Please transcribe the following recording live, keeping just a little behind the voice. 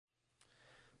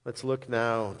Let's look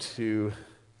now to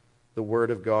the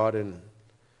Word of God and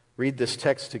read this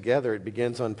text together. It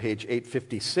begins on page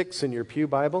 856 in your Pew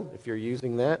Bible, if you're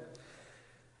using that.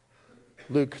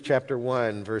 Luke chapter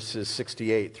 1, verses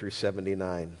 68 through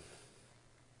 79.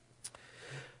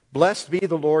 Blessed be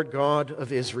the Lord God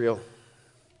of Israel,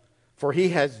 for he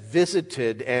has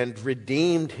visited and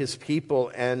redeemed his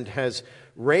people and has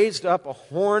raised up a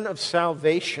horn of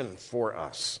salvation for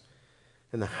us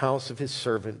in the house of his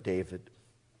servant David,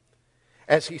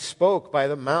 as he spoke by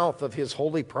the mouth of his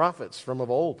holy prophets from of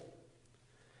old,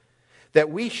 that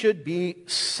we should be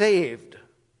saved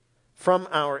from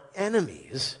our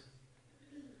enemies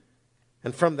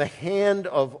and from the hand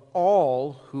of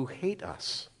all who hate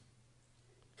us,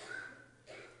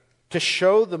 to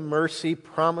show the mercy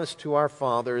promised to our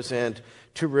fathers and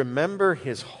to remember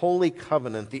his holy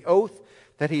covenant, the oath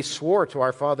that he swore to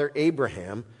our father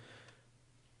Abraham,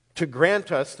 to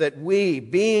grant us that we,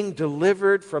 being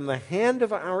delivered from the hand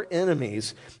of our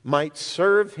enemies, might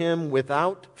serve him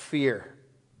without fear,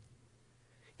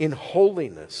 in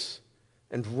holiness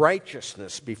and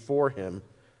righteousness before him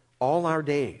all our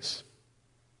days.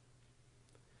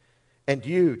 And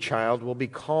you, child, will be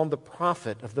called the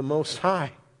prophet of the Most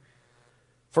High,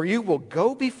 for you will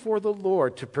go before the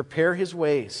Lord to prepare his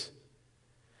ways,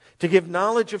 to give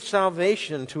knowledge of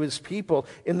salvation to his people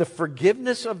in the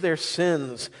forgiveness of their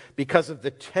sins because of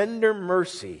the tender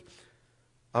mercy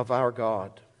of our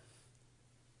God,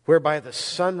 whereby the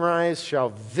sunrise shall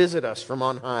visit us from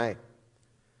on high,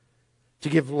 to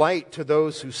give light to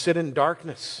those who sit in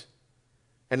darkness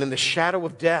and in the shadow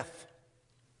of death,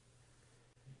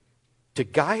 to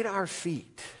guide our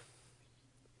feet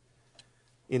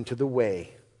into the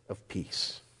way of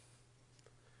peace.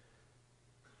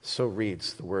 So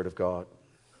reads the Word of God.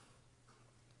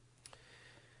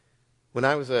 When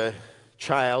I was a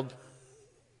child,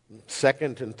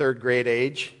 second and third grade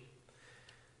age,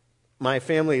 my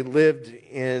family lived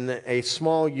in a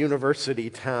small university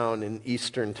town in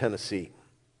eastern Tennessee.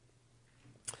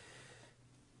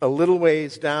 A little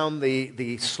ways down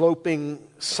the sloping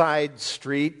side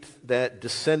street that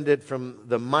descended from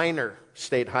the minor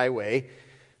state highway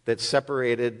that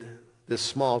separated this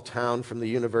small town from the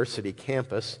university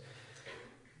campus,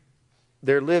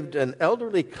 there lived an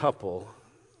elderly couple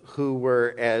who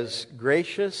were as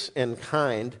gracious and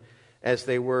kind as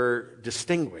they were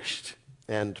distinguished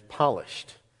and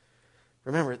polished.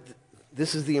 Remember,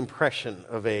 this is the impression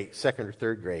of a second or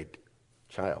third grade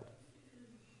child.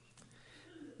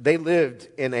 They lived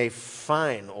in a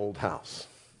fine old house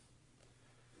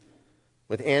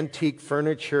with antique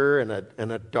furniture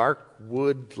and a dark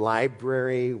wood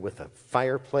library with a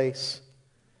fireplace,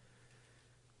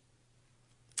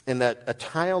 and a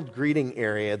tiled greeting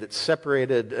area that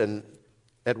separated an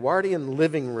Edwardian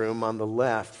living room on the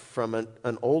left from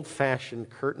an old-fashioned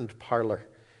curtained parlor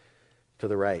to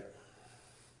the right.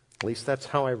 At least that's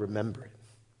how I remember it.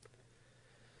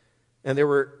 And there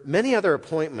were many other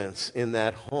appointments in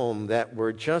that home that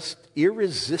were just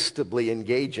irresistibly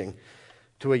engaging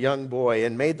to a young boy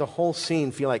and made the whole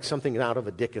scene feel like something out of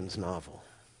a Dickens novel.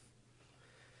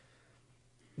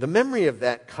 The memory of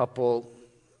that couple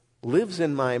lives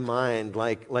in my mind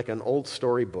like an old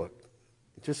storybook,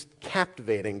 just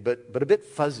captivating, but a bit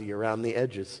fuzzy around the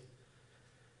edges.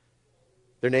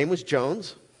 Their name was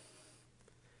Jones.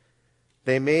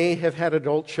 They may have had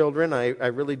adult children, I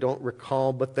really don't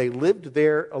recall, but they lived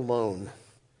there alone.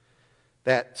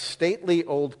 That stately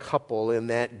old couple in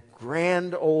that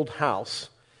grand old house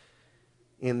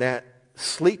in that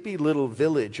sleepy little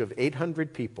village of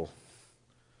 800 people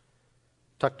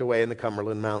tucked away in the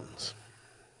Cumberland Mountains.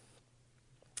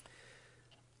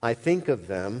 I think of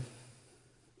them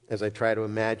as I try to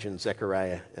imagine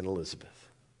Zechariah and Elizabeth.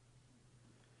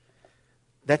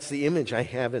 That's the image I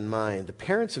have in mind. The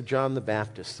parents of John the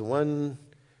Baptist, the one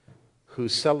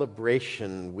whose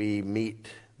celebration we meet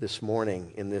this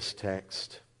morning in this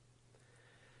text.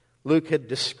 Luke had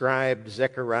described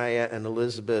Zechariah and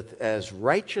Elizabeth as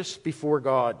righteous before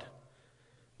God,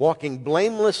 walking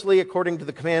blamelessly according to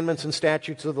the commandments and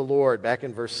statutes of the Lord, back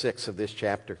in verse 6 of this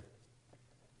chapter.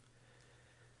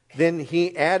 Then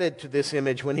he added to this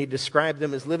image when he described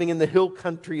them as living in the hill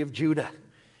country of Judah.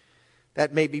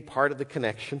 That may be part of the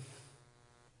connection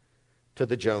to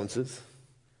the Joneses.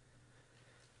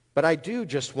 But I do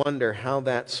just wonder how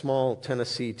that small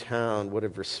Tennessee town would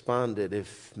have responded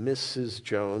if Mrs.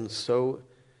 Jones, so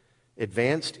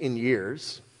advanced in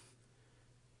years,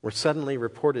 were suddenly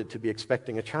reported to be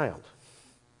expecting a child.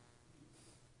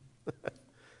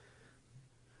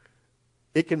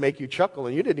 It can make you chuckle,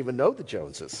 and you didn't even know the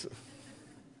Joneses.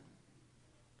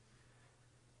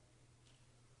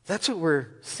 That's what we're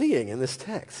seeing in this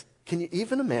text. Can you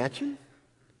even imagine?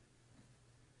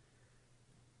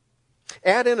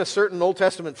 Add in a certain Old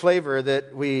Testament flavor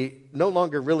that we no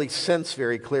longer really sense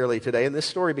very clearly today, and this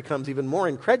story becomes even more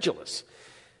incredulous,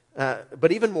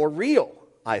 but even more real,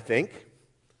 I think.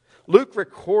 Luke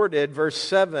recorded, verse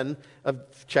 7 of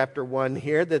chapter 1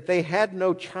 here, that they had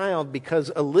no child because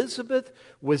Elizabeth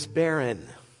was barren.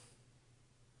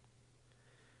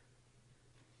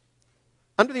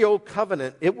 Under the Old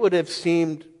Covenant, it would have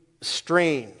seemed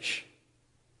strange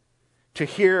to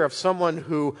hear of someone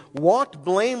who walked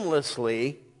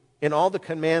blamelessly in all the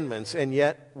commandments and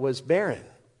yet was barren.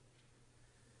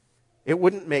 It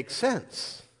wouldn't make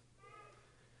sense.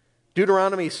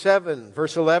 Deuteronomy 7,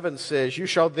 verse 11 says, "You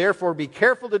shall therefore be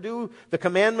careful to do the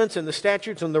commandments and the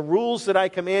statutes and the rules that I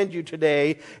command you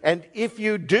today. And if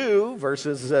you do,"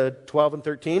 verses 12 and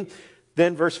 13,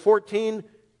 then verse 14,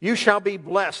 "you shall be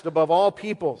blessed above all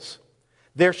peoples.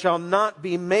 There shall not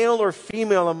be male or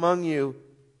female among you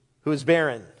who is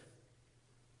barren,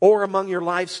 or among your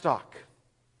livestock."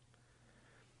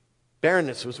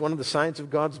 Barrenness was one of the signs of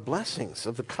God's blessings,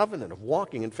 of the covenant, of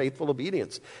walking in faithful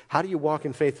obedience. How do you walk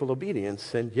in faithful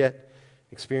obedience and yet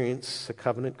experience a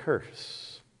covenant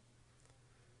curse?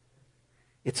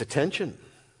 It's a tension.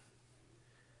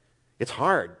 It's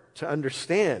hard to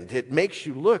understand. It makes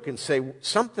you look and say,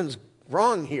 something's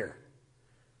wrong here.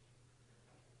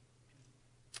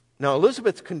 Now,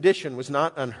 Elizabeth's condition was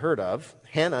not unheard of.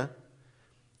 Hannah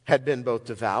had been both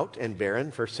devout and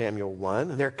barren, 1 Samuel 1.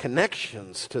 And there are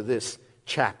connections to this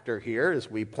chapter here,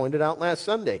 as we pointed out last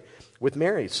Sunday, with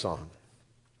Mary's song.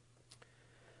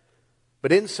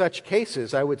 But in such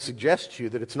cases, I would suggest to you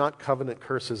that it's not covenant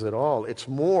curses at all. It's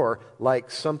more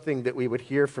like something that we would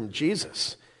hear from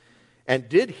Jesus, and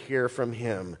did hear from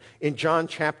him in John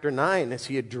chapter 9 as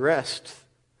he addressed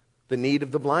the need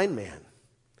of the blind man.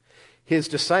 His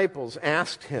disciples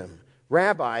asked him,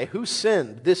 "Rabbi, who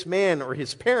sinned, this man or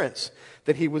his parents,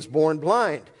 that he was born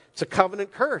blind?" It's a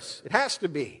covenant curse. It has to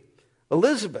be.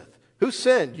 "Elizabeth, who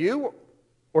sinned, you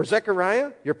or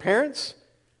Zechariah, your parents?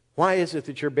 Why is it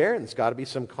that you're barren? There's got to be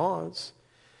some cause."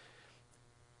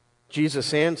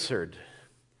 Jesus answered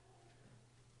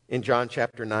in John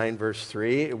chapter 9, verse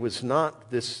 3, "It was not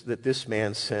that this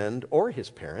man sinned or his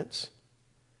parents,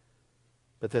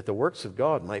 but that the works of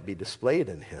God might be displayed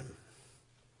in him."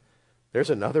 There's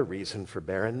another reason for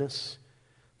barrenness.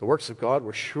 The works of God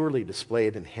were surely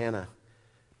displayed in Hannah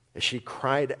as she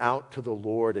cried out to the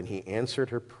Lord, and he answered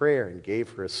her prayer and gave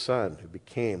her a son who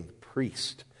became the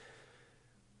priest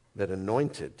that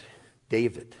anointed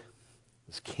David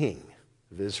as king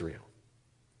of Israel.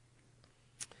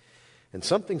 And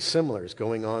something similar is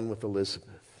going on with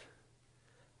Elizabeth.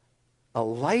 A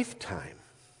lifetime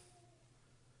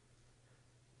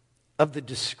of the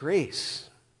disgrace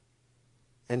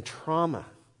and trauma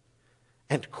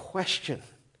and question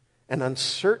and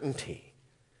uncertainty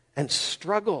and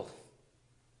struggle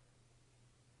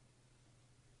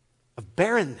of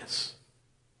barrenness,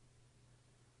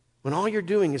 when all you're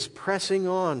doing is pressing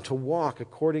on to walk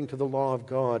according to the law of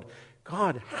God.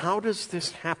 God, how does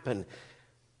this happen?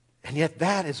 And yet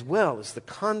that as well is the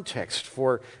context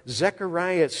for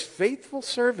Zechariah's faithful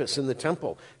service in the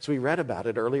temple, as we read about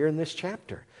it earlier in this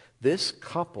chapter. This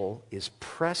couple is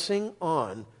pressing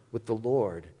on with the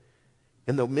Lord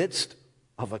in the midst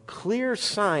of a clear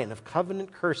sign of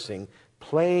covenant cursing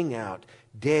playing out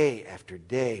day after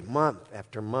day, month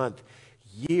after month,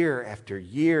 year after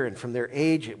year, and from their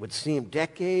age it would seem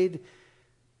decade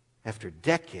after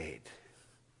decade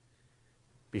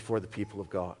before the people of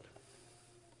God.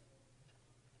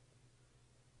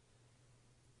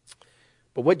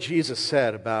 But what Jesus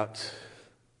said about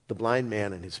the blind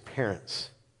man and his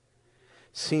parents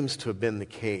seems to have been the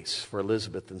case for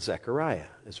Elizabeth and Zechariah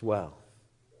as well.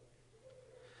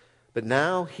 But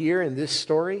now, here in this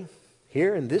story,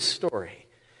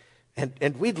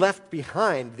 and we'd left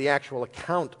behind the actual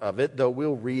account of it, though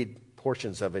we'll read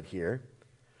portions of it here.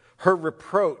 Her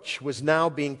reproach was now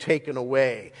being taken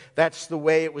away. That's the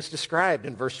way it was described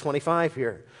in verse 25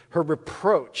 here. Her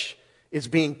reproach is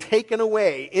being taken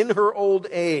away in her old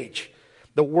age.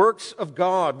 The works of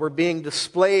God were being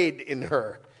displayed in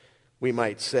her, we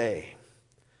might say.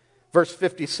 Verse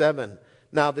 57,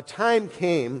 "Now the time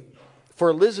came for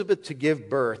Elizabeth to give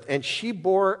birth, and she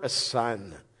bore a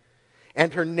son.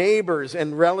 And her neighbors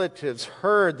and relatives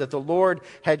heard that the Lord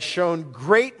had shown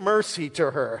great mercy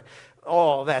to her."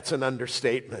 Oh, that's an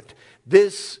understatement.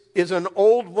 This is an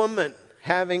old woman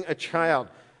having a child.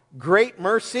 Great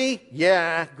mercy?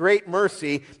 Yeah, great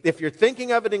mercy. If you're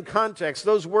thinking of it in context,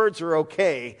 those words are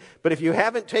okay. But if you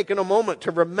haven't taken a moment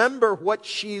to remember what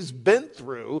she's been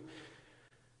through,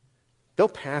 they'll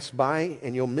pass by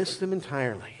and you'll miss them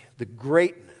entirely. the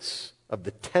greatness of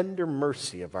the tender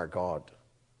mercy of our God.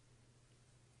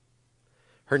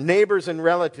 Her neighbors and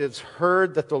relatives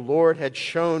heard that the Lord had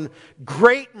shown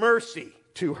great mercy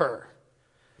to her,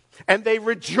 and they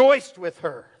rejoiced with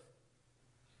her.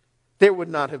 There would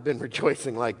not have been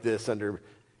rejoicing like this under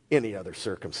any other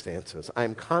circumstances,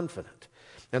 I'm confident.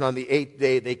 And on the 8th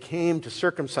day they came to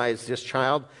circumcise this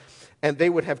child, and they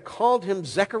would have called him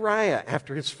Zechariah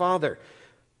after his father.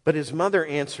 But his mother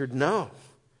answered, "No,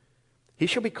 he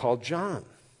shall be called John,"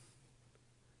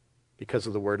 because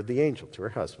of the word of the angel to her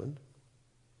husband.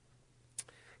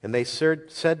 And they said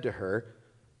to her,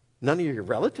 "None of your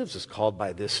relatives is called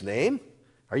by this name.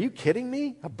 Are you kidding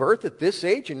me? A birth at this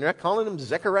age and you're not calling him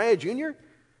Zechariah Jr.?"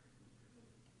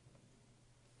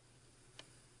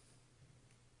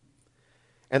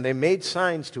 And they made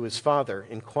signs to his father,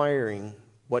 inquiring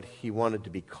what he wanted to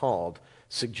be called,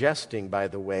 suggesting, by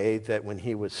the way, that when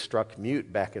he was struck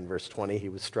mute back in verse 20, he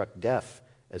was struck deaf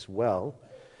as well.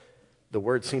 The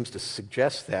word seems to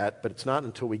suggest that, but it's not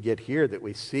until we get here that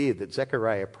we see that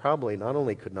Zechariah probably not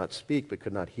only could not speak, but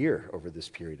could not hear over this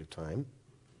period of time.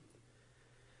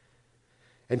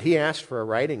 And he asked for a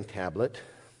writing tablet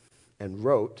and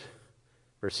wrote,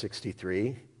 verse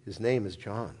 63, his name is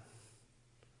John.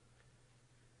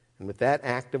 And with that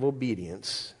act of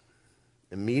obedience,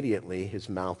 immediately his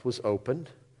mouth was opened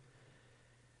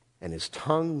and his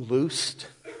tongue loosed,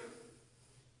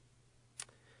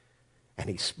 and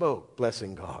he spoke,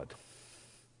 blessing God.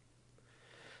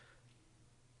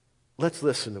 Let's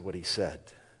listen to what he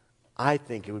said. I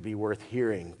think it would be worth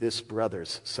hearing this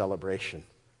brother's celebration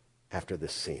after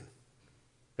this scene.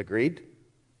 Agreed?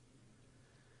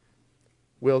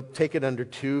 We'll take it under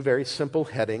two very simple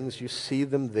headings. You see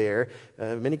them there.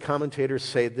 Many commentators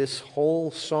say this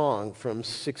whole song from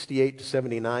 68 to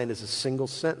 79 is a single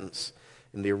sentence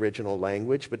in the original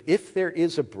language. But if there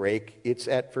is a break, it's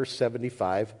at verse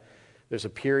 75. There's a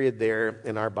period there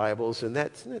in our Bibles, and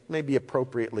that may be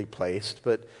appropriately placed.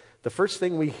 But the first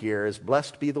thing we hear is,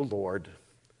 "Blessed be the Lord."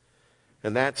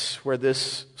 And that's where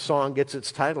this song gets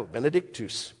its title,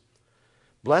 Benedictus.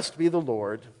 Blessed be the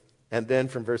Lord. And then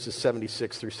from verses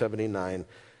 76 through 79,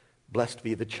 blessed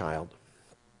be the child.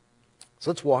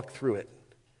 So let's walk through it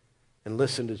and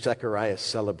listen to Zechariah's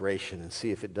celebration and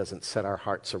see if it doesn't set our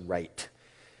hearts aright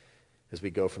as we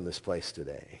go from this place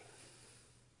today.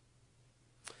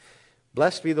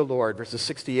 Blessed be the Lord, verses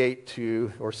 68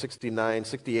 to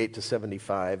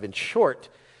 75. In short,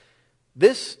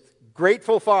 this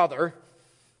grateful father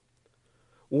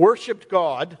worshiped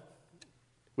God.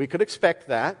 We could expect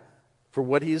that for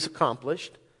what he's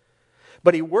accomplished.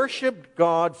 But he worshiped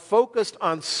God focused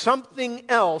on something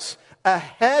else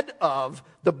ahead of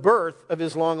the birth of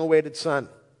his long-awaited son.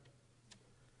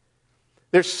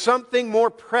 There's something more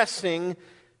pressing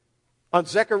on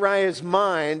Zechariah's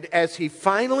mind as he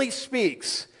finally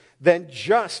speaks than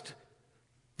just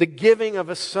the giving of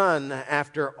a son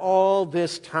after all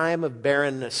this time of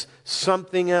barrenness.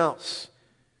 Something else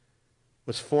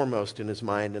was foremost in his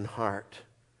mind and heart.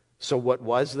 So what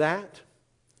was that?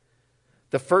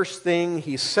 The first thing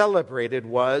he celebrated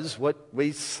was what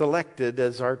we selected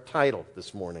as our title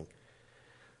this morning.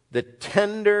 The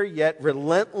tender yet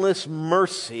relentless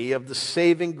mercy of the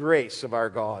saving grace of our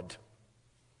God.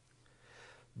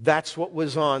 That's what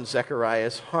was on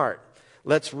Zechariah's heart.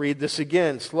 Let's read this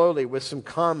again slowly with some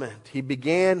comment. He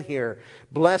began here,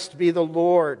 "Blessed be the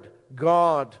Lord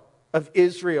God of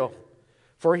Israel,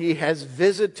 for he has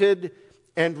visited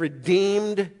and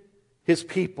redeemed his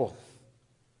people."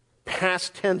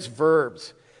 Past tense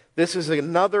verbs. This is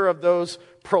another of those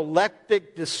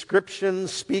proleptic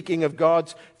descriptions speaking of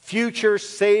God's future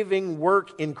saving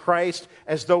work in Christ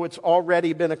as though it's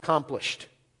already been accomplished.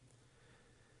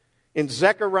 In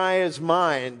Zechariah's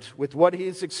mind, with what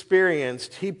he's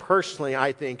experienced, he personally,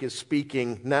 I think, is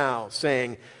speaking now,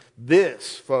 saying,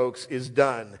 this, folks, is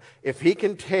done. If he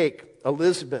can take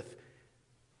Elizabeth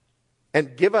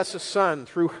and give us a son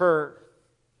through her,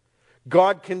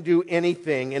 God can do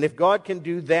anything. And if God can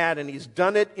do that, and he's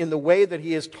done it in the way that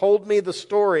he has told me the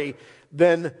story,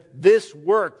 then this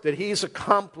work that he's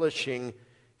accomplishing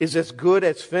is as good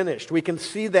as finished. We can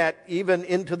see that even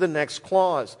into the next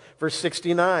clause, verse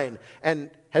 69. And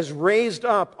has raised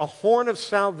up a horn of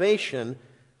salvation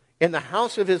in the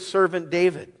house of his servant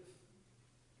David.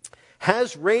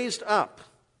 Has raised up.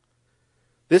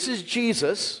 This is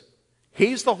Jesus.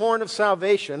 He's the horn of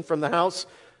salvation from the house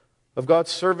of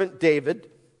God's servant David.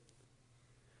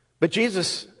 But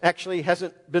Jesus actually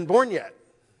hasn't been born yet.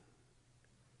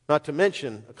 Not to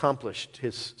mention accomplished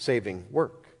his saving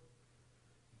work.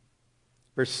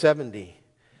 Verse 70,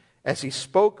 as he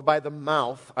spoke by the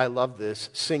mouth, I love this,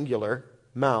 singular,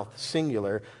 mouth,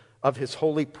 singular, of his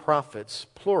holy prophets,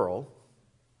 plural.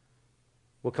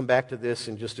 We'll come back to this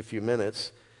in just a few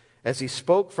minutes. As he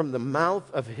spoke from the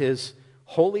mouth of his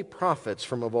holy prophets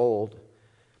from of old,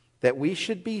 that we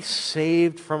should be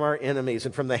saved from our enemies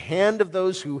and from the hand of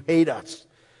those who hate us,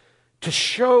 to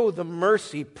show the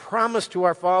mercy promised to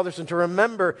our fathers and to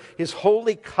remember his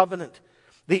holy covenant,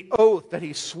 the oath that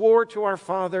he swore to our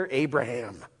father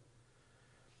Abraham.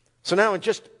 So now in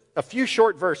just a few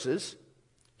short verses,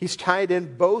 he's tied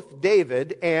in both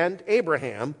David and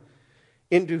Abraham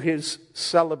into his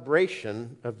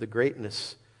celebration of the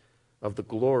greatness of the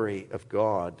glory of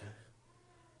God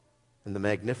and the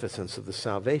magnificence of the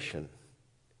salvation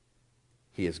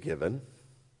he has given.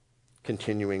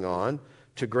 Continuing on,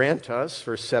 to grant us,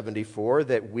 verse 74,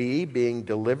 that we, being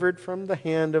delivered from the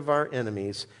hand of our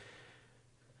enemies,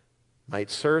 might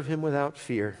serve him without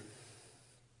fear,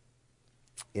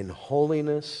 in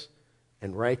holiness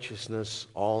and righteousness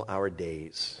all our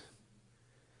days.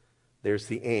 There's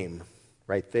the aim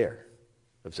right there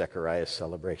of Zechariah's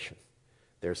celebration.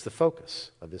 There's the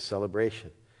focus of his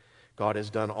celebration. God has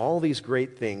done all these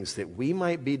great things that we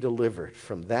might be delivered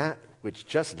from that which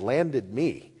just landed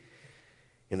me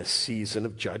in a season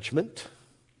of judgment,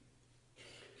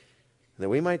 and that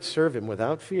we might serve him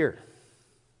without fear.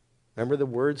 Remember the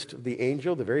words to the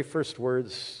angel? The very first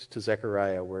words to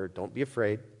Zechariah were, "Don't be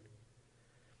afraid.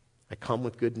 I come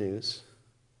with good news.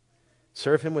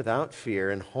 Serve him without fear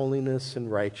in holiness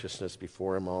and righteousness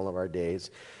before him all of our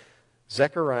days."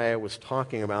 Zechariah was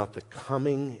talking about the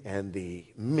coming and the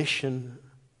mission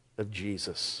of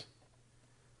Jesus,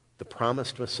 the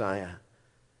promised Messiah,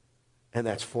 and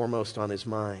that's foremost on his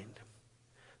mind.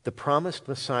 The promised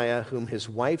Messiah whom his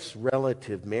wife's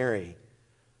relative Mary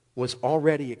was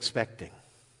already expecting.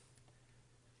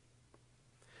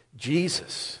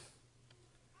 Jesus,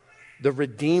 the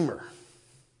Redeemer,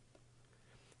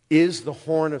 is the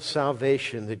horn of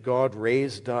salvation that God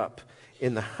raised up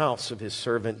in the house of his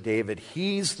servant David.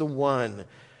 He's the one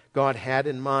God had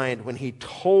in mind when he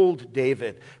told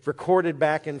David, recorded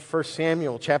back in 1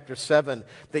 Samuel chapter 7,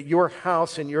 that your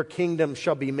house and your kingdom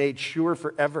shall be made sure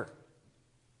forever.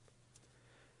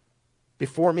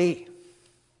 Before me,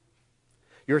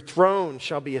 your throne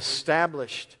shall be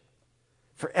established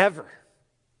forever.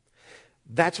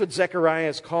 That's what Zechariah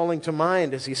is calling to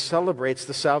mind as he celebrates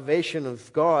the salvation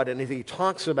of God, and as he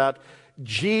talks about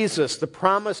Jesus, the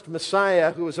promised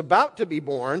Messiah who is about to be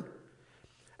born,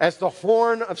 as the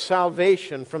horn of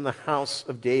salvation from the house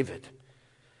of David.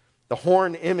 The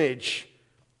horn image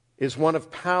is one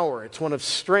of power, it's one of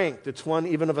strength, it's one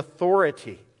even of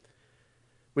authority.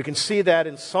 We can see that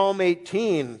in Psalm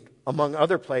 18, among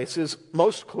other places,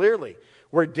 most clearly,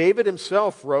 where David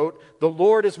himself wrote, "The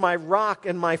Lord is my rock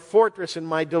and my fortress and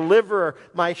my deliverer,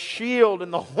 my shield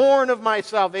and the horn of my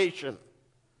salvation,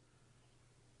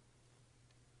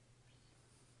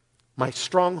 my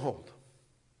stronghold."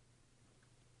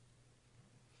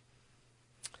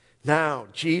 Now,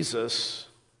 Jesus,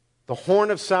 the horn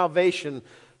of salvation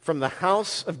from the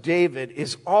house of David,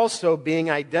 is also being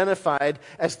identified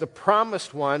as the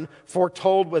promised one,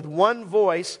 foretold with one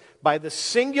voice by the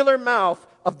singular mouth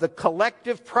of the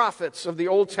collective prophets of the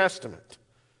Old Testament.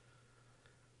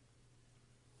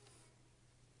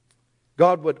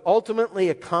 God would ultimately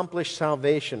accomplish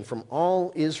salvation from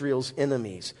all Israel's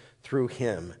enemies through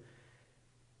him,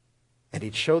 and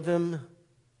he'd show them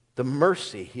the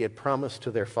mercy he had promised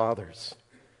to their fathers,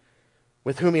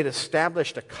 with whom he had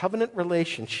established a covenant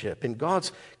relationship. In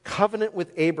God's covenant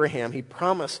with Abraham, he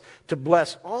promised to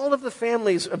bless all of the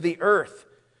families of the earth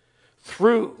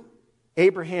through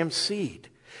Abraham's seed.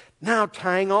 Now,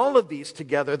 tying all of these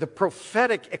together, the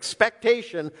prophetic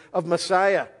expectation of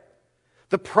Messiah,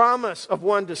 the promise of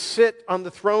one to sit on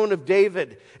the throne of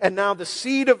David, and now the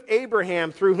seed of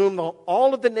Abraham through whom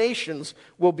all of the nations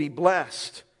will be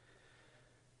blessed.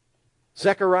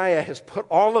 Zechariah has put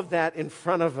all of that in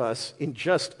front of us in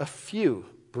just a few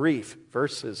brief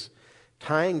verses,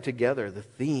 tying together the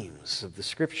themes of the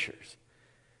Scriptures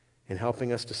and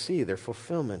helping us to see their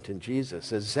fulfillment in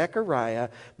Jesus. As Zechariah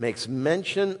makes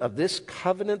mention of this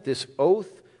covenant, this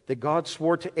oath that God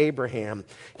swore to Abraham,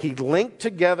 he linked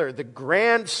together the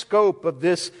grand scope of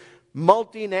this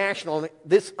multinational,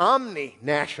 this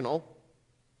omni-national,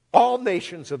 all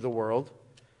nations of the world,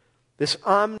 this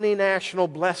omni-national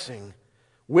blessing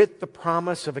with the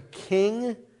promise of a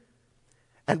king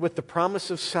and with the promise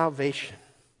of salvation,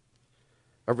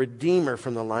 a redeemer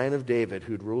from the line of David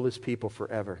who'd rule his people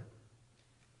forever.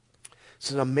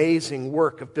 It's an amazing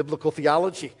work of biblical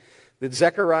theology that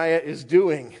Zechariah is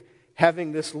doing,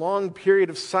 having this long period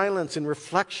of silence and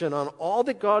reflection on all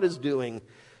that God is doing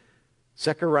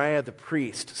Zechariah the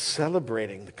priest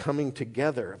celebrating the coming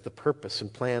together of the purpose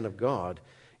and plan of God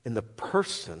in the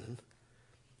person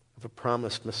of a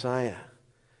promised Messiah.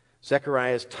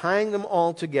 Zechariah is tying them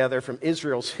all together from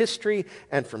Israel's history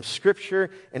and from Scripture,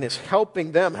 and is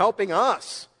helping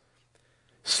us,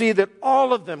 see that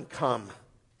all of them come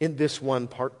in this one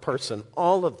person.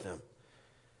 All of them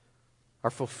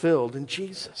are fulfilled in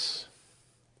Jesus.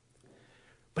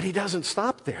 But he doesn't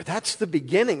stop there. That's the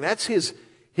beginning. That's his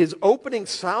opening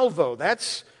salvo.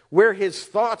 That's where his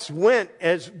thoughts went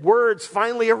as words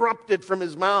finally erupted from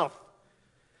his mouth.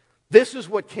 This is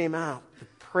what came out. The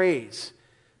praise,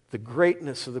 the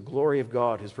greatness of the glory of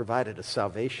God has provided a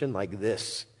salvation like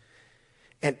this.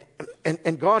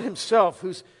 And God himself,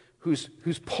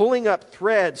 who's pulling up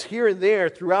threads here and there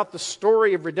throughout the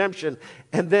story of redemption,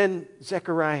 and then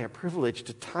Zechariah privileged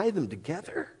to tie them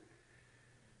together.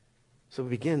 So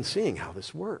we begin seeing how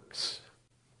this works.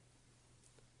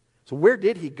 So where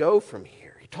did he go from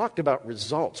here? He talked about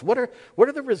results. What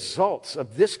are the results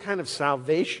of this kind of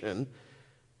salvation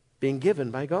being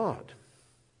given by God?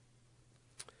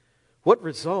 What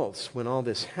results when all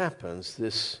this happens,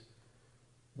 this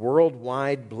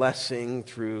worldwide blessing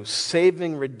through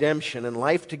saving redemption and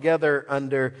life together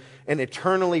under an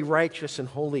eternally righteous and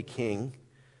holy King?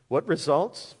 What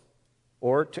results?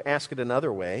 Or to ask it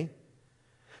another way,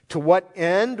 to what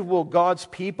end will God's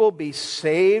people be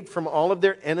saved from all of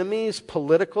their enemies,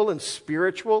 political and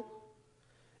spiritual,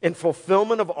 in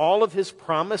fulfillment of all of his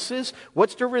promises?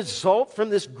 What's the result from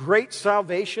this great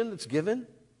salvation that's given?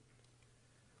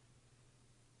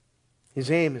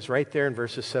 His aim is right there in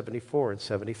verses 74 and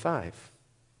 75.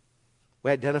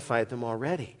 We identified them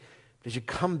already. But as you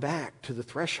come back to the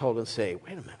threshold and say,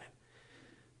 wait a minute,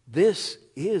 this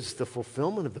is the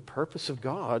fulfillment of the purpose of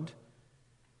God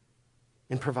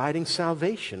in providing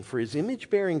salvation for his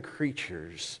image-bearing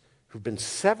creatures who've been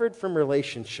severed from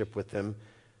relationship with him,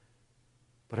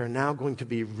 but are now going to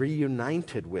be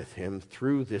reunited with him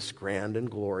through this grand and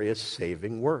glorious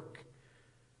saving work.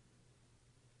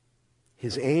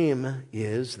 His aim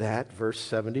is that, verse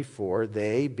 74,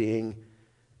 they being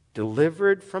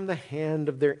delivered from the hand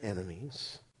of their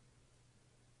enemies,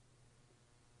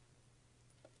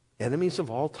 enemies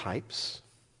of all types.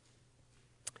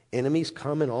 Enemies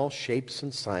come in all shapes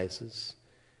and sizes.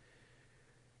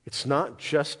 It's not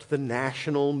just the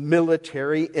national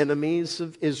military enemies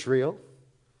of Israel.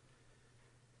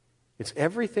 It's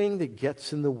everything that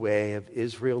gets in the way of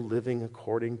Israel living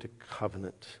according to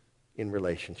covenant in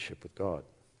relationship with God.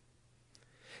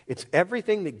 It's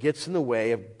everything that gets in the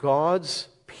way of God's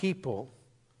people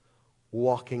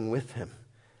walking with him.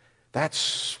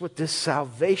 That's what this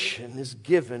salvation is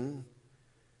given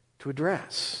to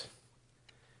address.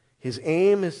 His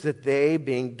aim is that they,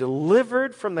 being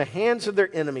delivered from the hands of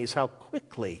their enemies, how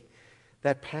quickly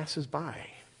that passes by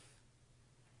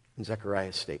in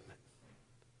Zechariah's statement,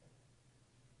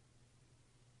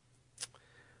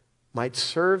 might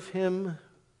serve him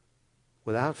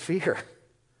without fear.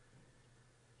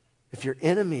 If your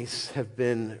enemies have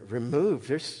been removed,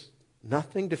 there's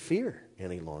nothing to fear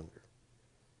any longer.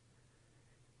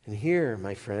 And here,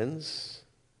 my friends,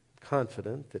 I'm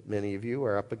confident that many of you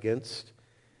are up against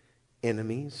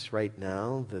enemies right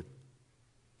now. The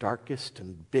darkest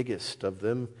and biggest of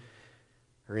them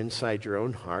are inside your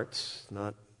own hearts,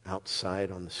 not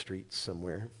outside on the streets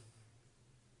somewhere.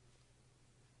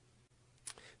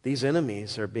 These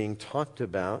enemies are being talked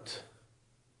about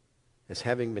as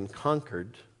having been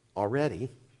conquered already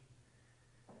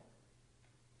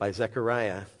by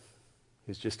Zechariah,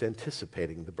 who's just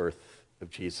anticipating the birth of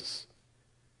Jesus.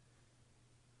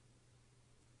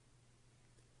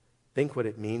 Think what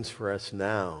it means for us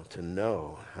now to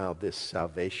know how this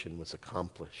salvation was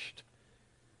accomplished.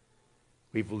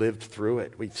 We've lived through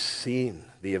it. We've seen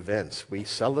the events. We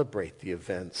celebrate the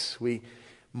events. We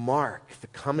mark the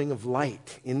coming of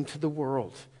light into the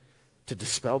world to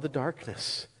dispel the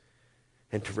darkness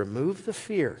and to remove the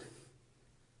fear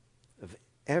of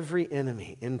every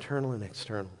enemy, internal and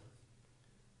external,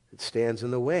 that stands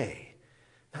in the way,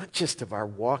 not just of our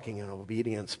walking in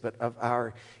obedience, but of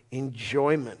our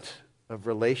enjoyment of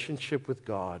relationship with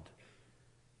God,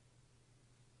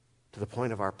 to the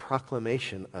point of our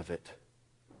proclamation of it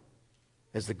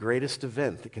as the greatest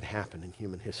event that could happen in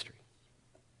human history.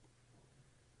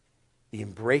 The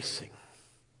embracing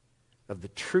of the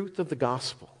truth of the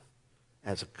gospel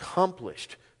as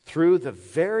accomplished through the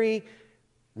very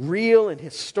real and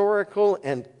historical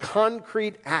and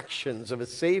concrete actions of a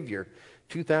Savior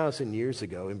 2,000 years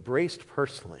ago, embraced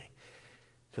personally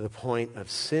to the point of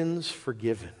sins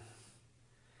forgiven,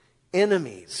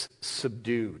 enemies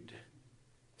subdued,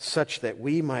 such that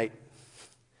we might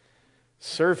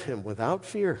Serve him without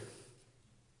fear,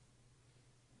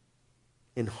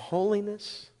 in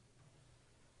holiness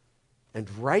and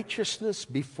righteousness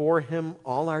before him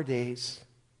all our days.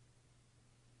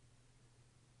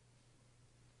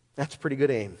 That's a pretty good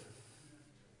aim,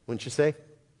 wouldn't you say?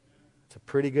 It's a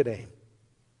pretty good aim.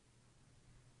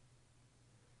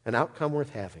 An outcome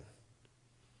worth having.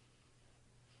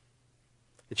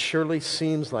 It surely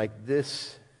seems like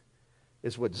this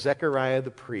is what Zechariah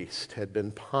the priest had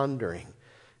been pondering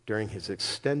during his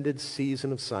extended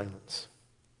season of silence.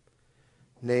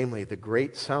 Namely, the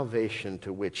great salvation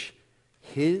to which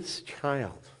his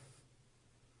child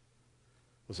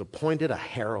was appointed a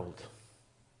herald,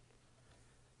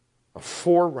 a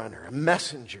forerunner, a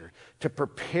messenger to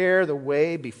prepare the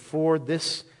way before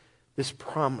this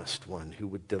promised one who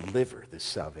would deliver this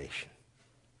salvation.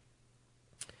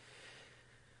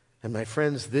 And my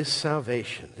friends, this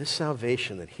salvation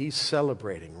that he's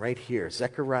celebrating right here,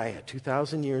 Zechariah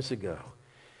 2,000 years ago,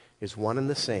 is one and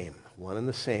the same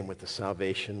with the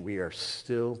salvation we are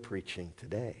still preaching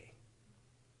today.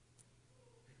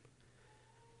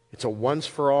 It's a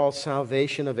once-for-all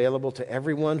salvation available to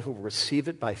everyone who will receive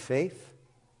it by faith.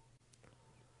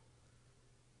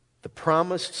 The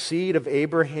promised seed of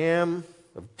Abraham,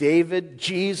 of David,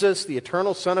 Jesus, the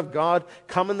eternal Son of God,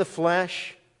 come in the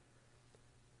flesh,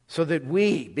 so that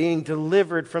we, being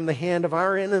delivered from the hand of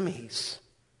our enemies,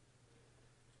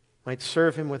 might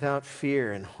serve him without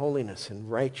fear in holiness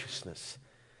and righteousness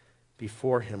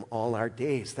before him all our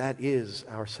days. That is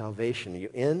our salvation. Are you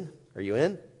in? Are you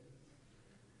in?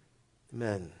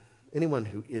 Amen. Anyone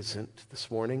who isn't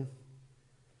this morning,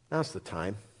 now's the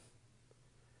time.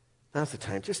 Now's the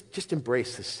time. Just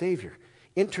embrace the Savior.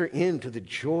 Enter into the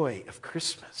joy of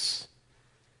Christmas.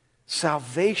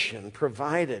 Salvation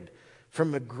provided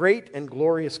from a great and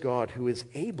glorious God who is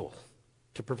able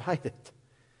to provide it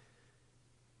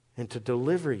and to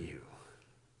deliver you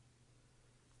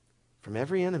from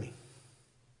every enemy,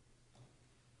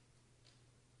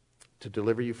 to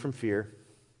deliver you from fear,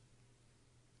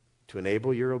 to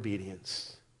enable your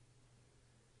obedience,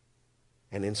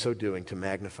 and in so doing to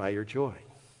magnify your joy.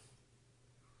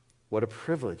 What a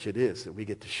privilege it is that we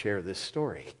get to share this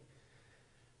story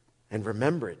and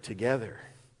remember it together,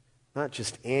 not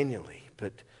just annually,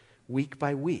 but week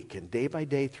by week and day by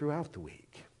day throughout the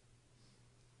week.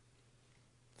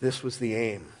 This was the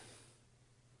aim.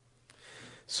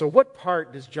 So what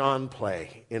part does John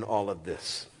play in all of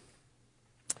this?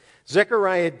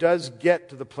 Zechariah does get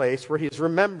to the place where he's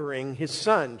remembering his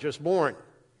son just born.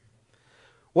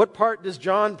 What part does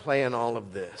John play in all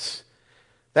of this?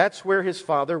 That's where his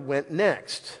father went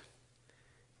next,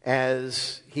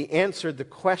 as he answered the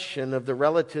question of the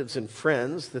relatives and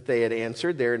friends that they had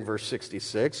answered there in verse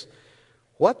 66.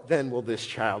 What then will this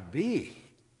child be?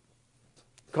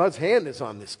 God's hand is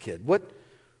on this kid.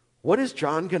 What is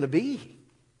John going to be?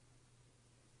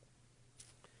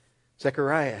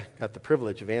 Zechariah got the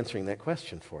privilege of answering that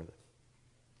question for them.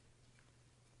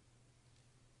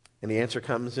 And the answer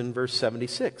comes in verse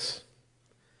 76.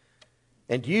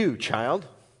 And you, child,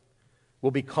 will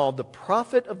be called the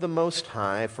prophet of the Most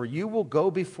High, for you will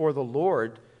go before the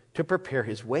Lord to prepare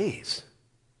his ways,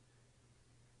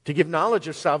 to give knowledge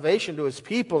of salvation to his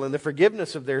people and the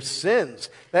forgiveness of their sins.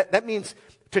 That means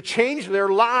to change their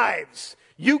lives.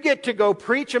 You get to go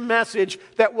preach a message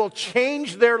that will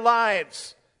change their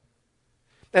lives.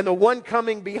 And the one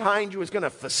coming behind you is going to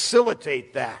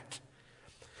facilitate that.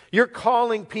 You're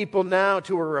calling people now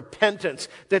to a repentance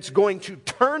that's going to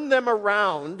turn them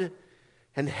around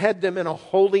and head them in a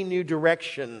wholly new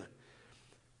direction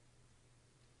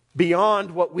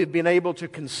beyond what we've been able to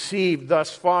conceive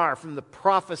thus far from the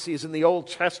prophecies in the Old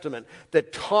Testament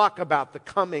that talk about the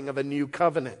coming of a new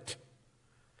covenant.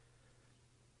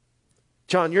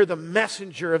 John, you're the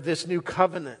messenger of this new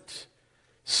covenant,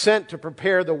 sent to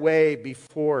prepare the way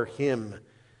before him,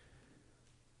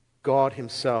 God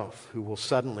himself, who will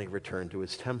suddenly return to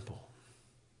his temple.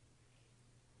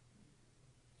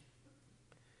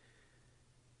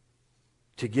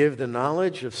 To give the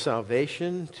knowledge of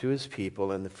salvation to his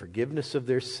people and the forgiveness of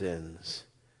their sins.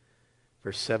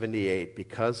 Verse 78,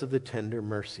 because of the tender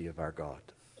mercy of our God.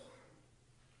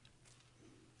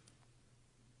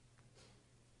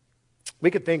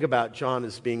 We could think about John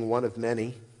as being one of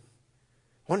many.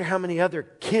 Wonder how many other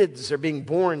kids are being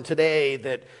born today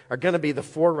that are going to be the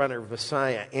forerunner of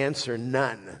Messiah. Answer,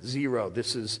 none. Zero.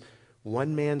 This is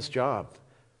one man's job,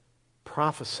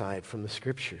 prophesied from the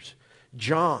Scriptures.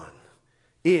 John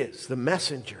is the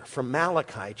messenger from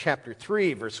Malachi chapter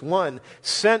 3, verse 1,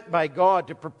 sent by God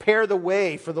to prepare the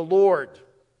way for the Lord.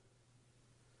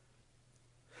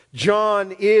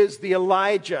 John is the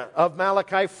Elijah of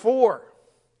Malachi 4.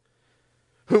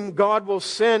 whom God will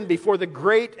send before the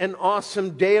great and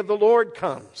awesome day of the Lord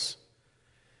comes.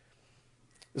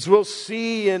 As we'll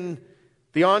see in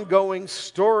the ongoing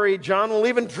story, John will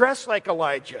even dress like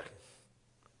Elijah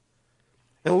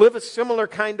and live a similar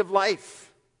kind of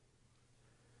life.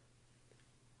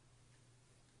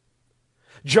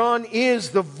 John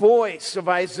is the voice of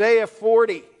Isaiah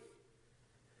 40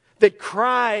 that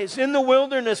cries, "In the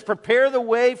wilderness, prepare the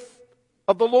way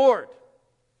of the Lord.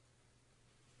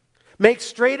 Make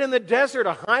straight in the desert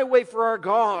a highway for our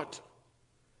God.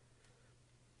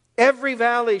 Every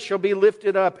valley shall be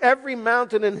lifted up, every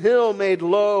mountain and hill made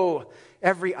low,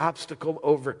 every obstacle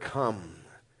overcome.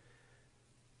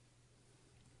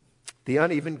 The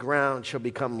uneven ground shall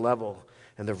become level,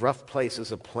 and the rough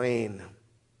places a plain.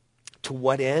 To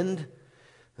what end?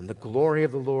 And the glory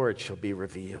of the Lord shall be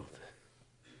revealed.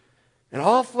 And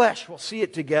all flesh will see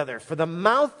it together, for the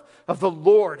mouth of the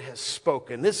Lord has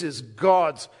spoken." This is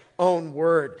God's own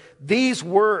word. These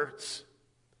words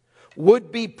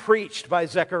would be preached by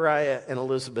Zechariah and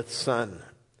Elizabeth's son.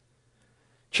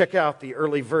 Check out the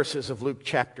early verses of Luke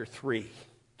chapter 3,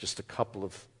 just a couple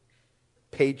of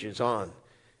pages on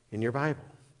in your Bible.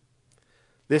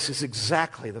 This is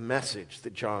exactly the message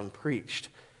that John preached.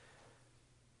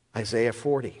 Isaiah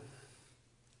 40.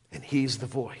 And he's the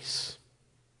voice.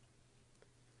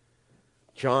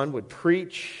 John would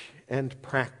preach and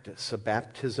practice a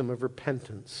baptism of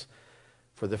repentance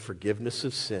for the forgiveness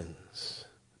of sins,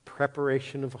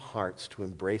 preparation of hearts to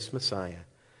embrace Messiah,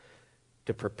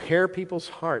 to prepare people's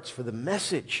hearts for the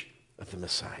message of the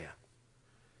Messiah.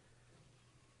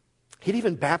 He'd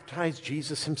even baptize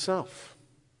Jesus himself.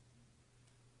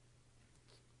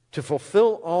 To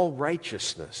fulfill all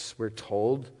righteousness, we're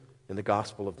told in the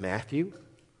Gospel of Matthew.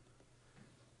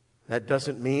 That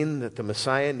doesn't mean that the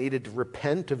Messiah needed to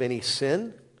repent of any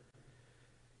sin,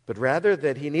 but rather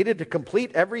that he needed to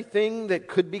complete everything that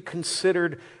could be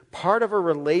considered part of a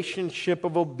relationship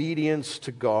of obedience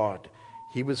to God.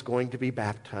 He was going to be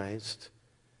baptized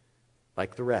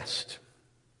like the rest.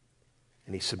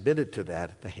 And he submitted to that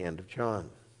at the hand of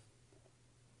John.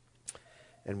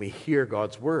 And we hear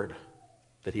God's word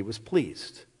that he was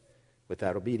pleased with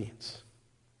that obedience.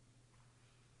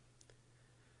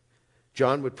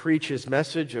 John would preach his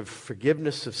message of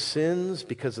forgiveness of sins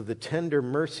because of the tender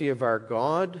mercy of our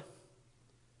God.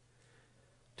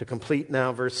 To complete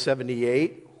now verse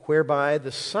 78, whereby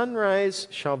the sunrise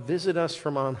shall visit us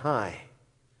from on high.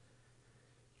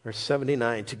 Verse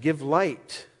 79, to give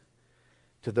light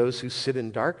to those who sit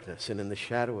in darkness and in the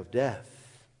shadow of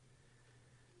death.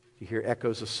 You hear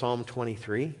echoes of Psalm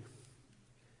 23.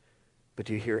 But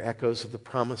do you hear echoes of the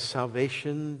promised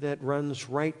salvation that runs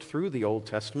right through the Old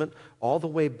Testament, all the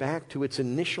way back to its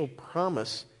initial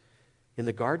promise in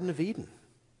the Garden of Eden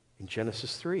in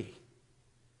Genesis 3?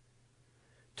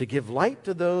 To give light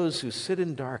to those who sit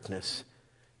in darkness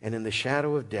and in the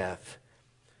shadow of death.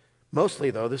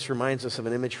 Mostly, though, this reminds us of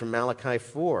an image from Malachi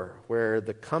 4, where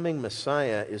the coming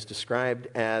Messiah is described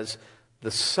as the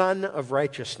Son of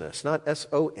Righteousness. Not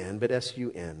S-O-N, but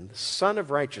S-U-N. The Son of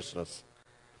Righteousness,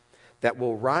 that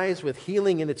will rise with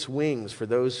healing in its wings for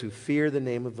those who fear the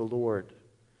name of the Lord.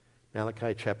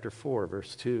 Malachi chapter 4,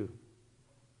 verse 2.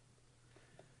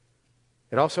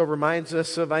 It also reminds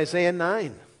us of Isaiah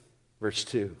 9, verse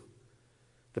 2.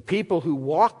 The people who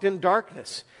walked in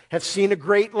darkness have seen a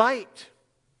great light.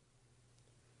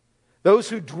 Those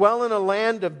who dwell in a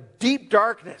land of deep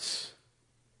darkness.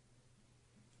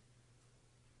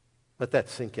 Let that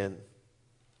sink in.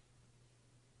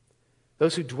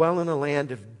 Those who dwell in a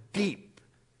land of deep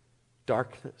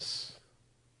darkness.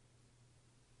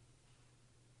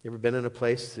 You ever been in a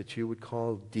place that you would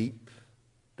call deep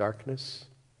darkness?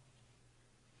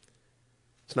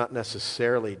 It's not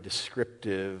necessarily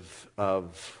descriptive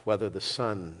of whether the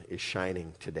sun is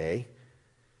shining today.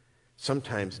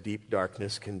 Sometimes deep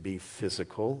darkness can be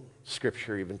physical.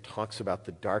 Scripture even talks about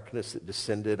the darkness that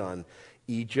descended on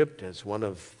Egypt as one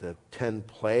of the 10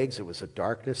 plagues. It was a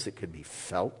darkness that could be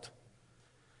felt.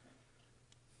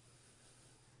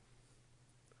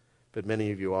 But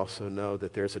many of you also know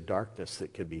that there's a darkness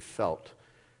that can be felt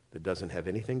that doesn't have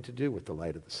anything to do with the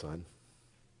light of the sun.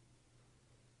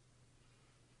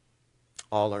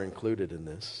 All are included in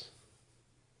this.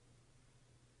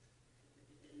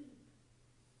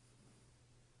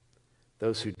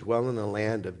 Those who dwell in a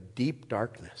land of deep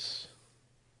darkness,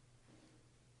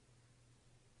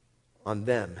 on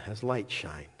them has light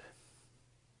shined.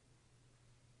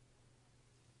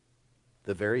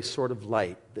 The very sort of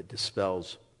light that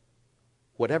dispels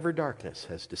whatever darkness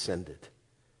has descended.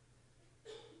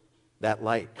 That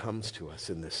light comes to us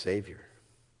in this Savior.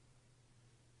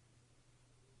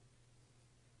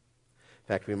 In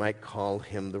fact, we might call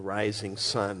him the rising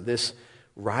sun. This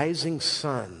rising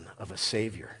sun of a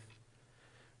Savior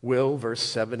will, verse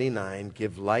 79,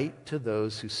 give light to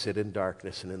those who sit in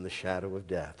darkness and in the shadow of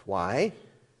death. Why?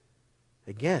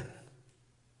 Again,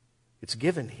 it's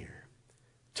given here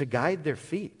to guide their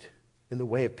feet in the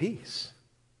way of peace.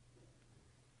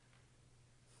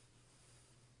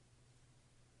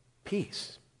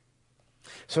 Peace.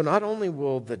 So not only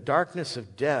will the darkness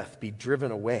of death be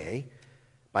driven away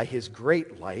by his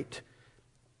great light,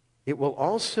 it will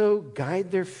also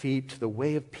guide their feet to the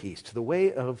way of peace, to the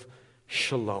way of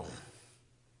shalom.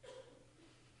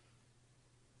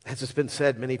 As it's been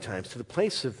said many times, to the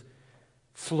place of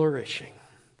flourishing,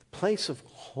 the place of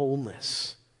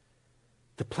wholeness,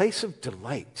 the place of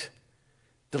delight.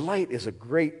 Delight is a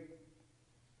great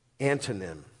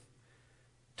antonym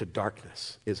to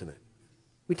darkness, isn't it?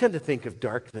 We tend to think of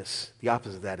darkness, the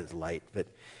opposite of that is light, but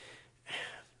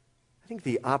I think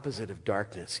the opposite of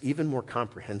darkness, even more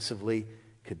comprehensively,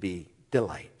 could be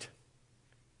delight.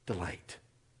 Delight.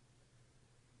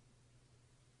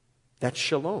 That's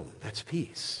shalom, that's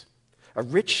peace. A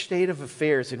rich state of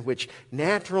affairs in which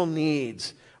natural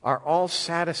needs are all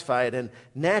satisfied and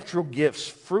natural gifts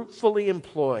fruitfully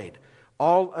employed,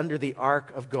 all under the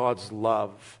arc of God's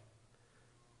love.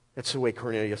 That's the way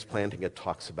Cornelius Plantinga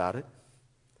talks about it.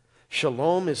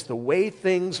 Shalom is the way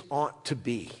things ought to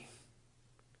be.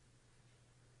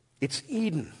 It's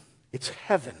Eden. It's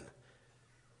heaven.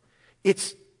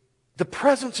 It's the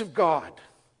presence of God.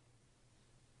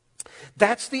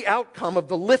 That's the outcome of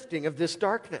the lifting of this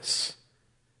darkness.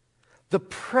 The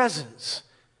presence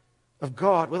of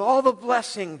God with all the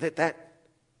blessing that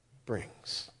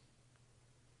brings.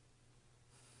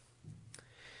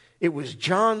 It was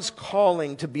John's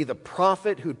calling to be the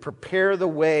prophet who'd prepare the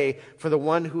way for the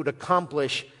one who'd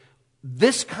accomplish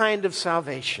this kind of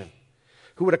salvation,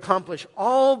 who would accomplish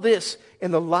all this in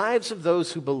the lives of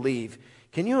those who believe.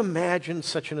 Can you imagine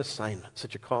such an assignment,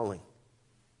 such a calling?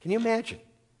 Can you imagine?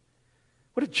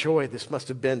 What a joy this must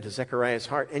have been to Zechariah's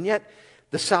heart. And yet,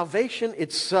 the salvation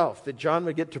itself that John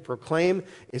would get to proclaim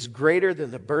is greater than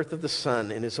the birth of the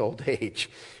son in his old age.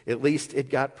 At least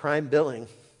it got prime billing.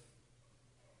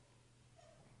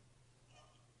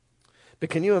 But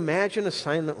can you imagine an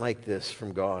assignment like this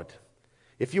from God?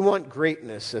 If you want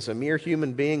greatness as a mere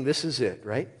human being, this is it,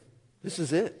 right? This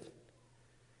is it.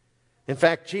 In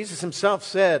fact, Jesus himself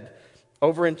said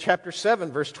over in chapter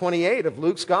 7, verse 28 of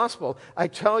Luke's gospel, I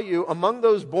tell you, among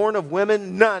those born of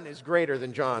women, none is greater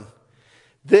than John.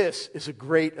 This is a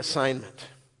great assignment.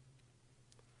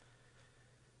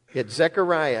 Yet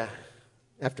Zechariah,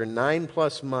 after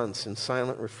 9+ months in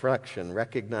silent reflection,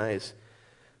 recognized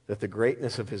that the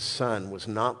greatness of his son was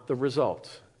not the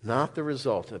result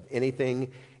of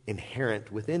anything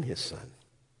inherent within his son.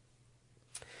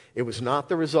 It was not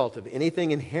the result of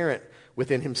anything inherent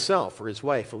within himself or his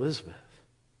wife, Elizabeth.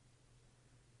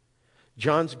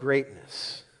 John's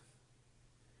greatness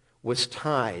was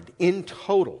tied in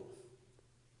total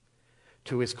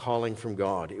to his calling from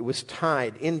God. It was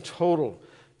tied in total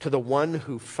to the one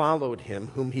who followed him,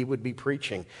 whom he would be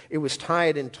preaching. It was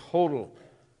tied in total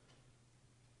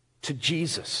to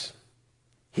Jesus.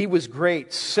 He was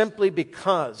great simply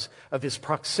because of his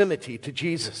proximity to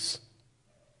Jesus.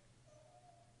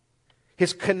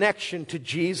 His connection to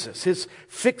Jesus, his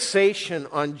fixation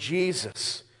on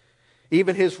Jesus,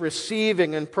 even his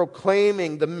receiving and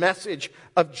proclaiming the message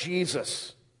of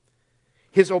Jesus,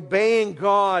 his obeying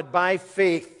God by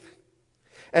faith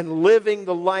and living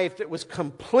the life that was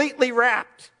completely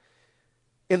wrapped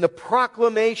in the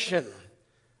proclamation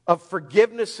of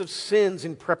forgiveness of sins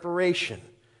in preparation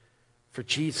for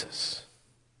Jesus.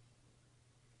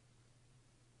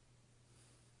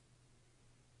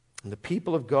 And the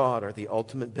people of God are the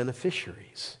ultimate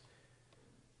beneficiaries.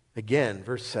 Again,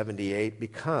 verse 78,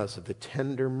 because of the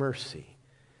tender mercy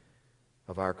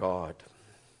of our God.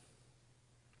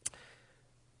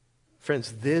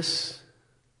 Friends, this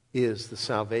is the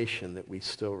salvation that we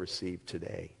still receive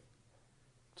today.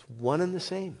 It's one and the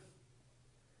same.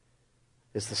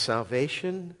 It's the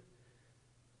salvation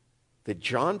that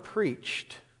John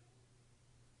preached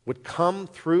would come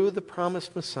through the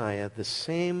promised Messiah, the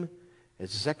same as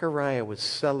Zechariah was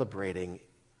celebrating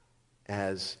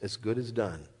as good as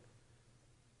done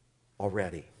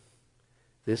already.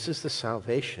 This is the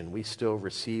salvation we still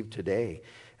receive today.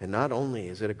 And not only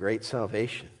is it a great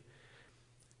salvation,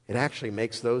 it actually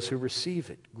makes those who receive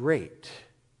it great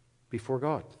before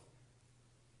God.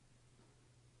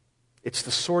 It's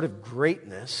the sort of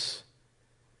greatness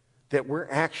that we're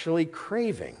actually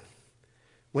craving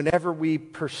whenever we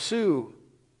pursue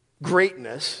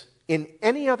greatness in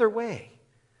any other way.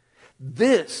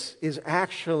 This is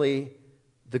actually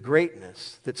the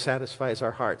greatness that satisfies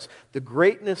our hearts, the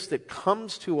greatness that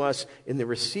comes to us in the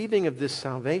receiving of this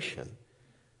salvation,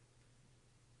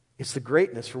 is the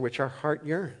greatness for which our heart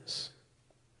yearns.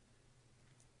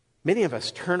 Many of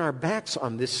us turn our backs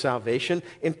on this salvation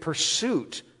in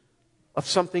pursuit of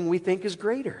something we think is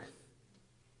greater,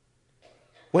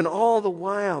 when all the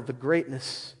while the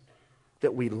greatness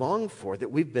that we long for,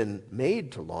 that we've been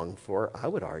made to long for, I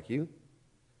would argue,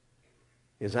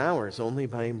 is ours only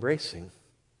by embracing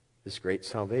this great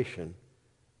salvation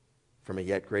from a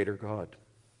yet greater God.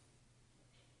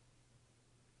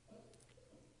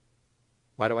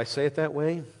 Why do I say it that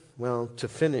way? Well, to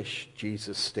finish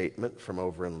Jesus' statement from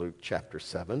over in Luke chapter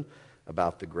 7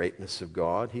 about the greatness of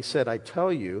God, he said, I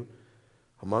tell you,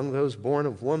 among those born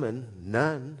of woman,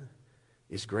 none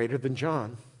is greater than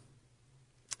John.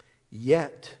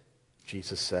 Yet,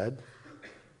 Jesus said,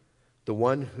 the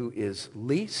one who is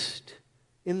least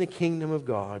in the kingdom of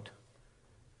God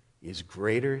is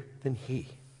greater than he.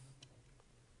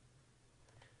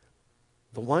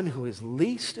 The one who is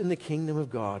least in the kingdom of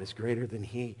God is greater than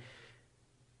he.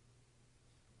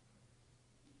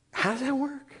 How does that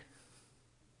work?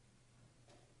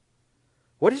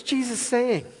 What is Jesus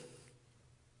saying?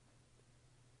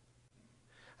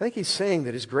 I think he's saying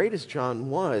that as great as John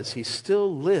was, he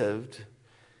still lived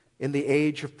in the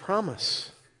age of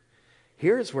promise.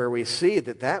 Here's where we see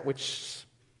that which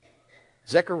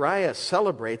Zechariah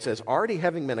celebrates as already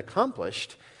having been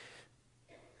accomplished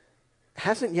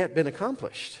hasn't yet been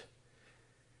accomplished.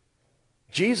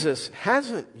 Jesus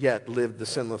hasn't yet lived the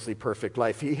sinlessly perfect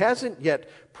life. He hasn't yet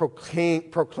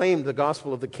proclaimed the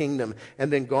gospel of the kingdom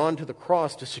and then gone to the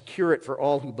cross to secure it for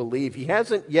all who believe. He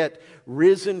hasn't yet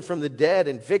risen from the dead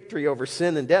in victory over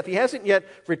sin and death. He hasn't yet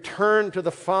returned to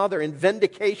the Father in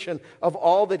vindication of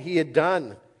all that he had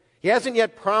done. He hasn't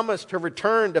yet promised to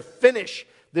return to finish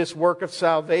this work of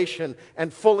salvation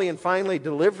and fully and finally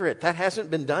deliver it. That hasn't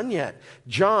been done yet.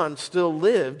 John still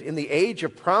lived in the age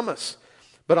of promise.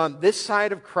 But on this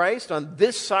side of Christ, on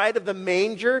this side of the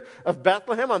manger of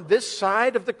Bethlehem, on this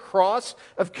side of the cross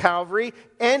of Calvary,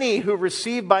 any who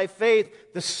receive by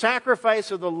faith the sacrifice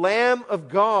of the Lamb of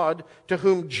God to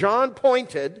whom John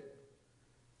pointed,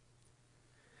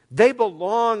 they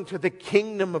belong to the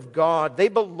kingdom of God. They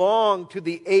belong to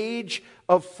the age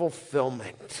of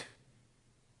fulfillment.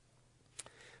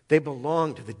 They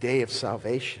belong to the day of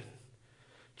salvation.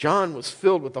 John was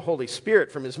filled with the Holy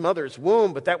Spirit from his mother's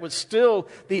womb, but that was still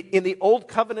in the old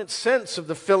covenant sense of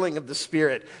the filling of the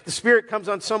Spirit. The Spirit comes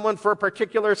on someone for a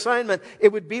particular assignment.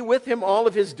 It would be with him all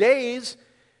of his days,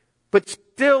 but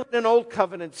still in an old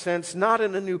covenant sense, not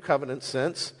in a new covenant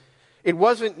sense. It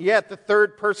wasn't yet the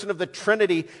third person of the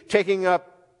Trinity taking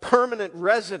up permanent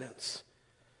residence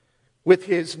with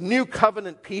his new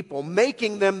covenant people,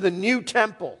 making them the new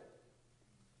temple,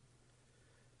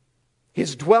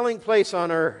 his dwelling place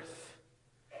on earth,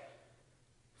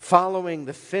 following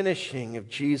the finishing of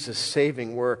Jesus'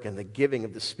 saving work and the giving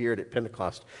of the Spirit at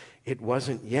Pentecost. It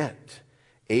wasn't yet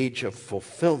age of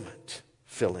fulfillment,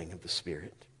 filling of the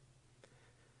Spirit.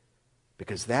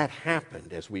 Because that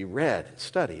happened as we read and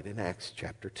studied in Acts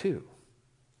chapter 2.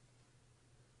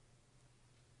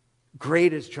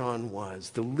 Great as John was,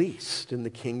 the least in the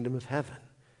kingdom of heaven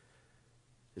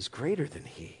is greater than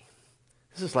he.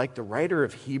 This is like the writer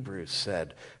of Hebrews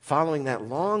said, following that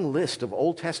long list of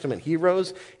Old Testament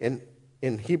heroes in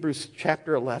Hebrews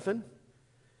chapter 11.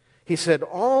 He said,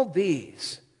 all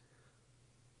these,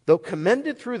 though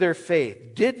commended through their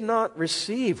faith, did not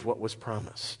receive what was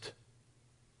promised,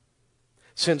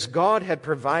 since God had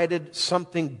provided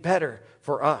something better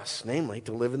for us, namely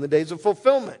to live in the days of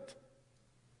fulfillment.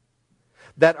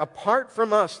 That apart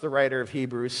from us, the writer of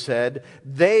Hebrews said,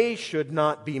 they should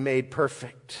not be made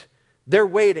perfect. They're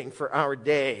waiting for our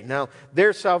day. Now,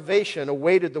 their salvation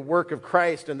awaited the work of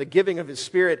Christ and the giving of His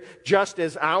Spirit just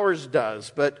as ours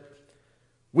does. But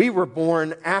we were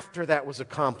born after that was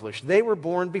accomplished. They were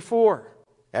born before,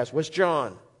 as was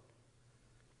John.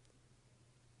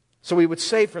 So we would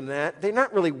say from that, they're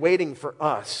not really waiting for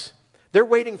us. They're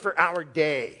waiting for our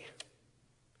day.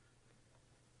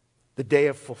 The day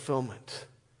of fulfillment.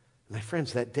 My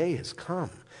friends, that day has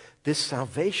come. This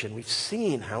salvation, we've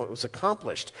seen how it was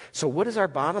accomplished. So what is our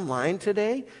bottom line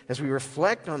today as we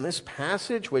reflect on this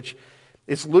passage, which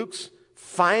is Luke's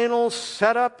final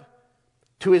setup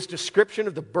to his description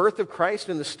of the birth of Christ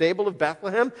in the stable of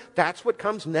Bethlehem? That's what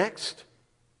comes next.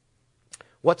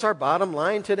 What's our bottom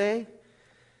line today?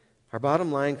 Our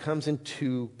bottom line comes in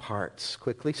two parts,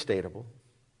 quickly statable.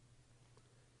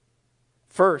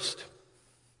 First,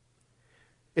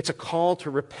 it's a call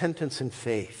to repentance and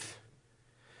faith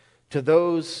to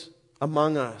those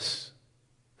among us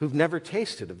who've never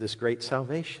tasted of this great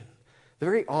salvation. The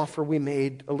very offer we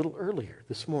made a little earlier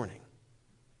this morning.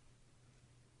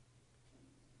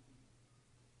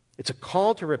 It's a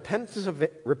call to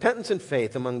repentance and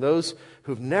faith among those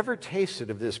who've never tasted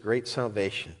of this great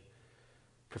salvation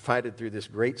provided through this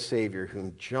great Savior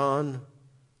whom John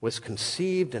was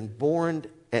conceived and born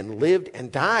and lived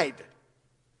and died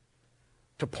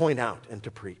to point out and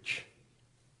to preach.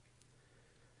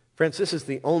 Friends, this is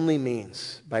the only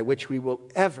means by which we will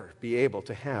ever be able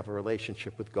to have a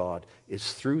relationship with God,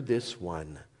 is through this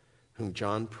one whom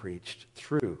John preached,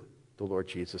 through the Lord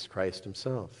Jesus Christ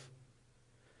himself.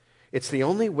 It's the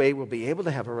only way we'll be able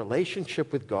to have a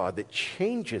relationship with God that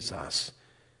changes us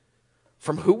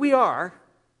from who we are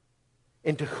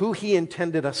into who he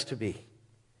intended us to be.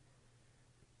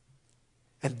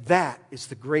 And that is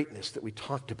the greatness that we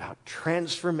talked about,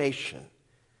 transformation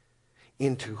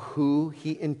into who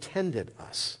he intended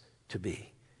us to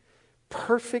be.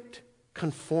 Perfect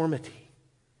conformity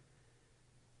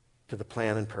to the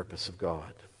plan and purpose of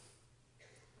God.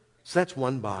 So that's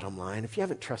one bottom line. If you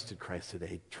haven't trusted Christ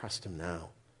today, trust him now.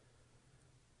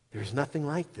 There's nothing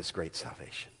like this great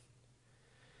salvation.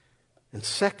 And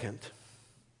second,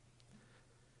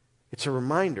 it's a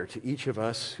reminder to each of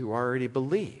us who already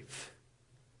believe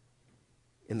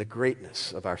in the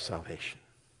greatness of our salvation.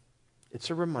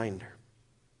 It's a reminder.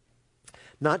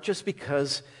 Not just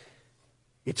because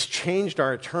it's changed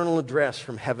our eternal address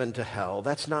from heaven to hell.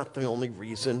 That's not the only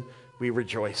reason we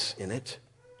rejoice in it.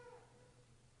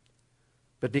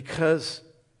 But because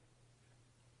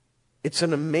it's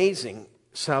an amazing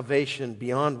salvation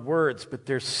beyond words, but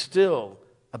there's still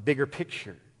a bigger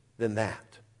picture than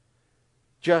that.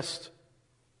 Just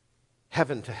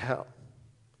heaven to hell,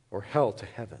 or hell to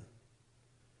heaven.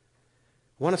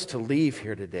 I want us to leave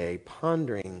here today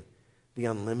pondering the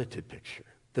unlimited picture,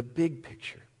 the big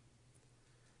picture.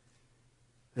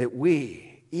 That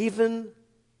we, even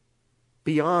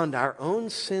beyond our own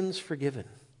sins forgiven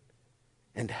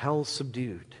and hell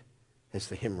subdued, as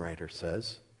the hymn writer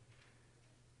says,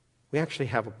 we actually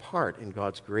have a part in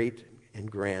God's great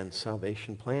and grand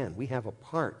salvation plan. We have a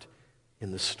part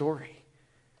in the story.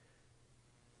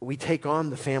 We take on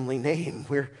the family name.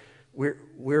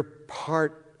 We're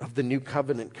part of the new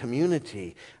covenant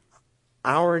community.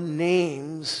 Our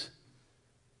names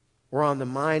were on the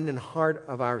mind and heart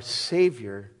of our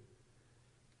Savior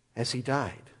as he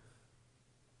died.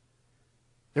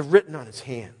 They're written on his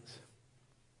hands.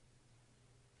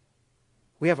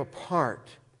 We have a part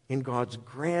in God's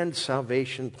grand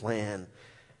salvation plan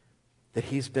that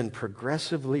he's been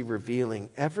progressively revealing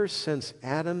ever since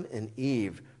Adam and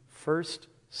Eve first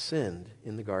sinned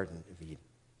in the Garden of Eden.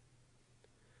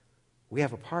 We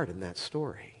have a part in that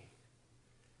story.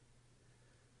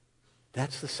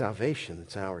 That's the salvation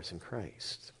that's ours in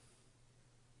Christ.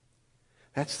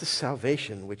 That's the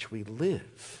salvation which we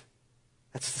live.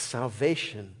 That's the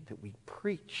salvation that we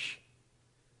preach.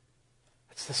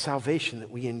 That's the salvation that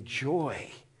we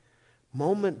enjoy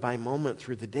moment by moment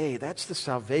through the day. That's the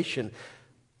salvation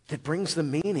that brings the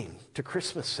meaning to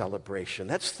Christmas celebration.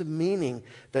 That's the meaning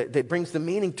that brings the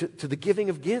meaning to the giving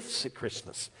of gifts at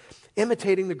Christmas,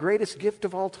 imitating the greatest gift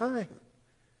of all time.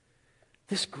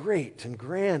 This great and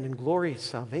grand and glorious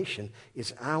salvation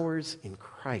is ours in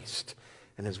Christ.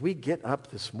 And as we get up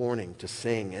this morning to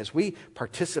sing, as we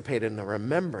participate in the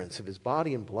remembrance of his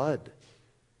body and blood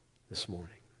this morning,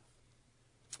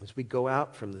 as we go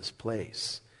out from this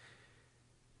place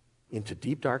into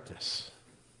deep darkness,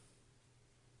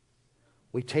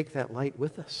 we take that light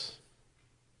with us.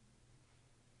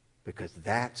 Because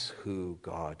that's who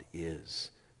God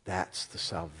is. That's the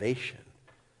salvation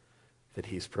that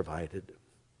he's provided.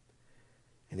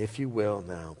 And if you will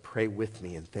now, pray with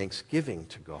me in thanksgiving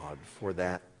to God for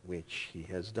that which he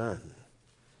has done.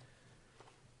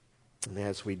 And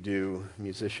as we do,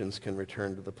 musicians can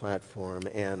return to the platform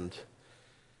and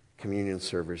communion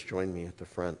servers join me at the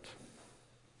front.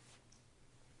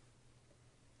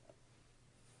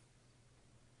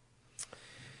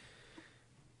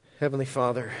 Heavenly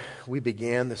Father, we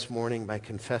began this morning by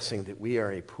confessing that we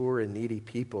are a poor and needy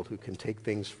people who can take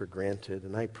things for granted.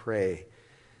 And I pray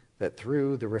that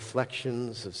through the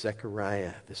reflections of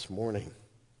Zechariah this morning,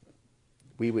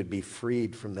 we would be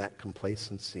freed from that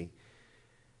complacency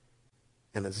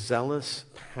and a zealous,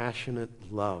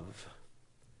 passionate love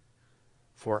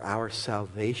for our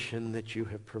salvation that you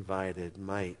have provided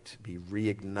might be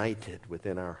reignited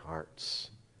within our hearts.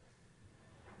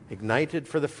 Ignited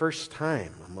for the first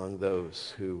time among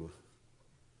those who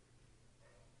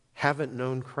haven't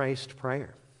known Christ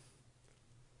prior,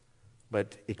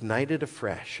 but ignited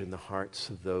afresh in the hearts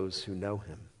of those who know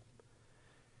him.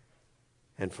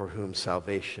 and for whom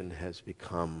salvation has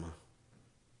become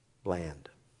bland.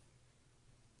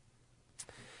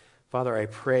 Father, I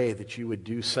pray that you would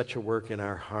do such a work in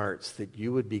our hearts that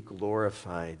you would be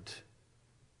glorified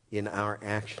in our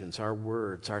actions, our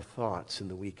words, our thoughts in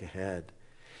the week ahead,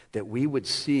 that we would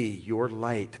see your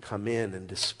light come in and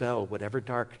dispel whatever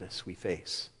darkness we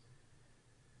face,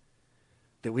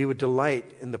 that we would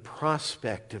delight in the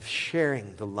prospect of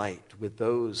sharing the light with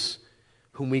those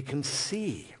whom we can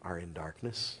see are in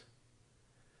darkness,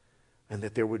 and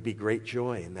that there would be great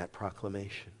joy in that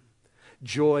proclamation.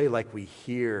 Joy like we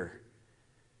hear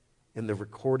in the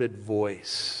recorded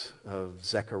voice of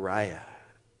Zechariah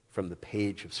from the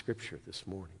page of Scripture this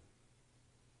morning.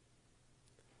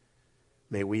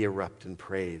 May we erupt in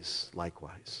praise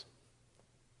likewise.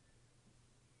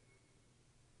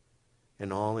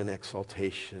 And all in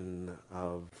exaltation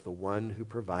of the one who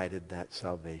provided that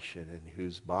salvation and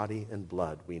whose body and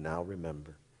blood we now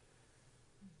remember.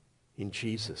 In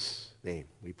Jesus' name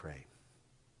we pray.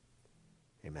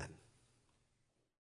 Amen.